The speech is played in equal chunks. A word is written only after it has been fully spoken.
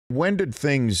When did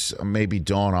things maybe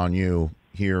dawn on you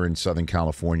here in Southern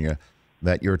California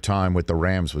that your time with the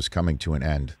Rams was coming to an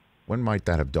end? When might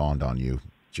that have dawned on you,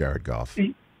 Jared Goff?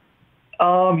 It's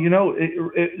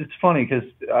funny because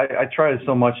I try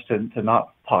so much to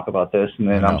not talk about this, and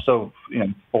then I'm so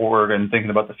forward and thinking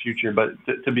about the future. But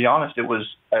to be honest, it was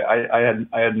I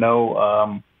had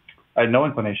no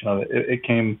inclination of it. It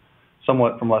came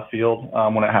somewhat from left field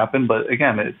when it happened. But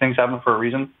again, things happen for a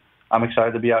reason. I'm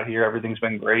excited to be out here. Everything's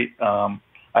been great. I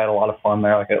had a lot of fun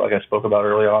there, like I spoke about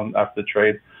early on after the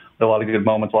trade. A lot of good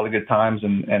moments, a lot of good times,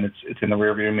 and it's in the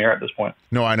rearview mirror at this point.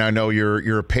 No, and I know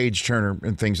you're a page turner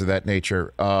and things of that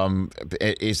nature.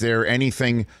 Is there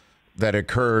anything that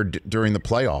occurred during the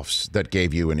playoffs that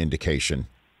gave you an indication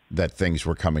that things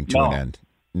were coming to an end?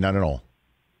 None at all.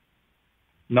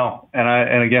 No,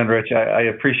 and again, Rich, I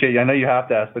appreciate you. I know you have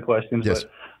to ask the questions, yes.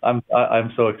 But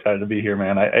I'm so excited to be here,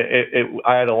 man.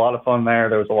 I had a lot of fun there.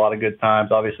 There was a lot of good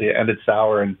times. Obviously, it ended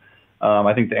sour, and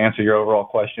I think to answer your overall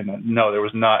question, no, there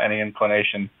was not any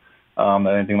inclination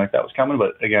that anything like that was coming.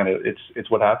 But again,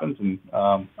 it's what happens, and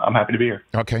I'm happy to be here.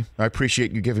 Okay, I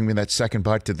appreciate you giving me that second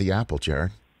bite to the apple,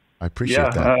 Jared. I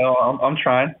appreciate that. I'm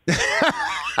trying.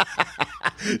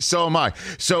 So am I.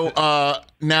 So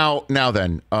now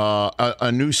then,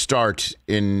 a new start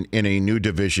in a new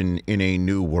division in a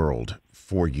new world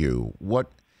for you.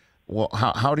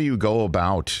 How do you go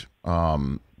about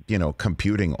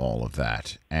computing all of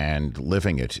that and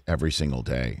living it every single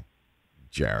day,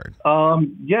 Jared?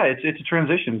 Yeah, it's a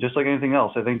transition, just like anything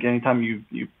else. I think anytime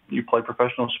you play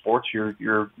professional sports,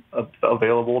 you're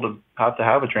available to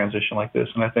have a transition like this,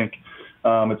 and I think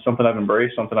it's something I've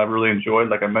embraced, something I've really enjoyed.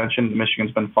 Like I mentioned,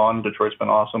 Michigan's been fun, Detroit's been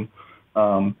awesome.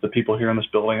 The people here in this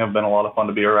building have been a lot of fun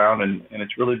to be around, and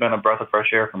it's really been a breath of fresh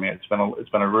air for me. It's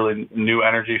been a really new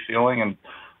energy feeling, and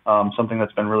something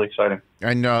that's been really exciting.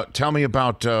 And tell me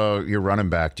about your running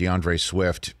back, DeAndre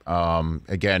Swift.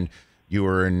 Again, you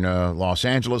were in Los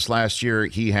Angeles last year.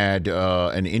 He had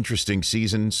an interesting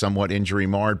season, somewhat injury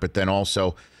marred, but then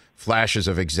also flashes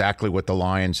of exactly what the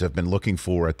Lions have been looking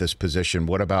for at this position.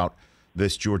 What about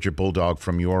this Georgia Bulldog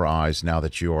from your eyes now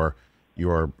that you're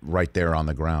right there on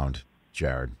the ground,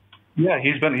 Jared? Yeah,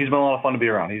 he's been a lot of fun to be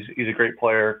around. He's a great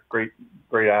player, great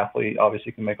athlete.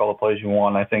 Obviously, can make all the plays you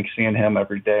want. I think seeing him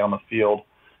every day on the field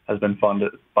has been fun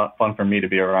for me to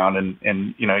be around.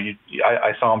 And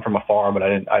I saw him from afar, but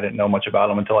I didn't know much about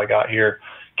him until I got here.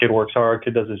 Kid works hard.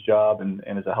 Kid does his job, and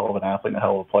is a hell of an athlete and a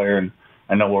hell of a player. And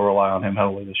I know we'll rely on him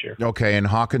heavily this year. Okay, and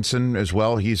Hawkinson as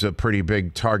well. He's a pretty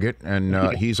big target,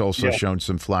 and he's also shown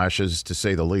some flashes, to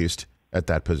say the least, at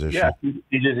that position. Yeah,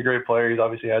 he's a great player. He's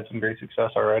obviously had some great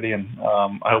success already, and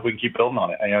I hope we can keep building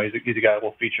on it. I know he's a guy that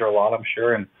will feature a lot, I'm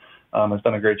sure, and has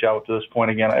done a great job up to this point.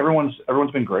 Again, everyone's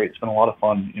been great. It's been a lot of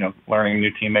fun, learning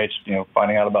new teammates,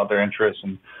 finding out about their interests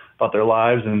and about their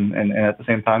lives, and at the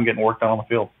same time getting work done on the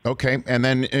field. Okay, and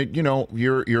then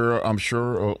you're I'm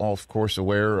sure of course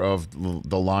aware of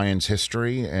the Lions'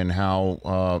 history and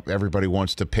how everybody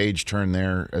wants to page turn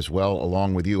there as well,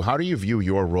 along with you. How do you view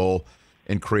your role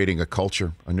in creating a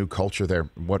new culture there?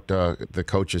 What the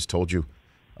coach has told you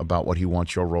about what he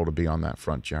wants your role to be on that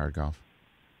front, Jared Goff?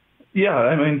 Yeah,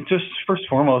 I mean, just first and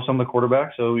foremost, I'm the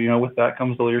quarterback, so with that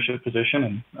comes the leadership position,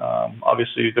 and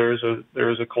obviously there is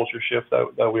a culture shift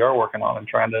that we are working on and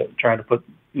trying to put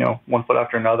one foot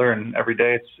after another, and every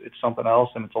day it's something else,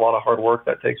 and it's a lot of hard work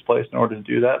that takes place in order to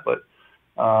do that. But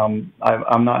I'm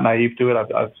not naive to it.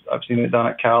 I've seen it done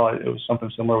at Cal. It was something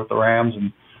similar with the Rams,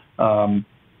 and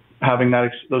having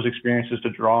those experiences to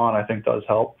draw on, I think, does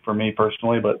help for me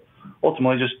personally. But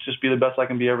ultimately, just be the best I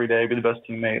can be every day, be the best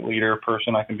teammate, leader,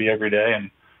 person I can be every day,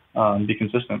 and be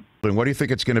consistent. And what do you think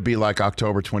it's going to be like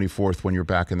October 24th when you're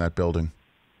back in that building,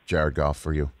 Jared Goff,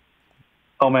 for you?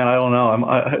 Oh, man, I don't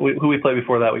know. Who we play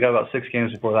before that? We got about 6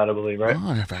 games before that, I believe, right?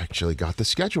 Oh, I've actually got the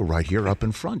schedule right here up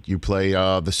in front. You play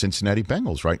the Cincinnati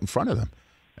Bengals right in front of them.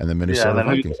 And the Minnesota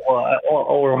Vikings.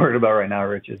 All we're worried about right now,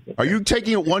 Rich, is... Are you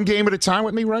taking it one game at a time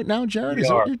with me right now, Jared? Is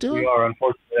that what you're doing? We are.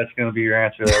 Unfortunately, that's going to be your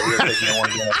answer. We are taking it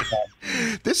one game at a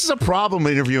time. This is a problem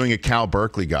interviewing a Cal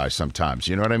Berkeley guy sometimes.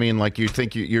 You know what I mean? Like, you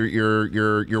think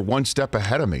you're one step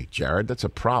ahead of me, Jared. That's a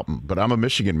problem. But I'm a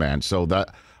Michigan man, so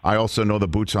that I also know the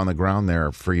boots on the ground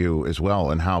there for you as well,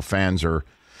 and how fans are...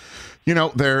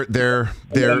 they're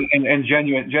and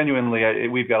genuinely,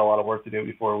 we've got a lot of work to do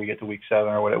before we get to week 7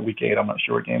 or week 8. I'm not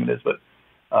sure what game it is, but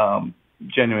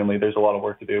genuinely, there's a lot of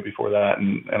work to do before that,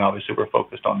 and obviously we're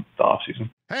focused on the off season.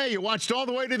 Hey, you watched all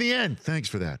the way to the end. Thanks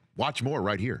for that. Watch more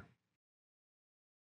right here.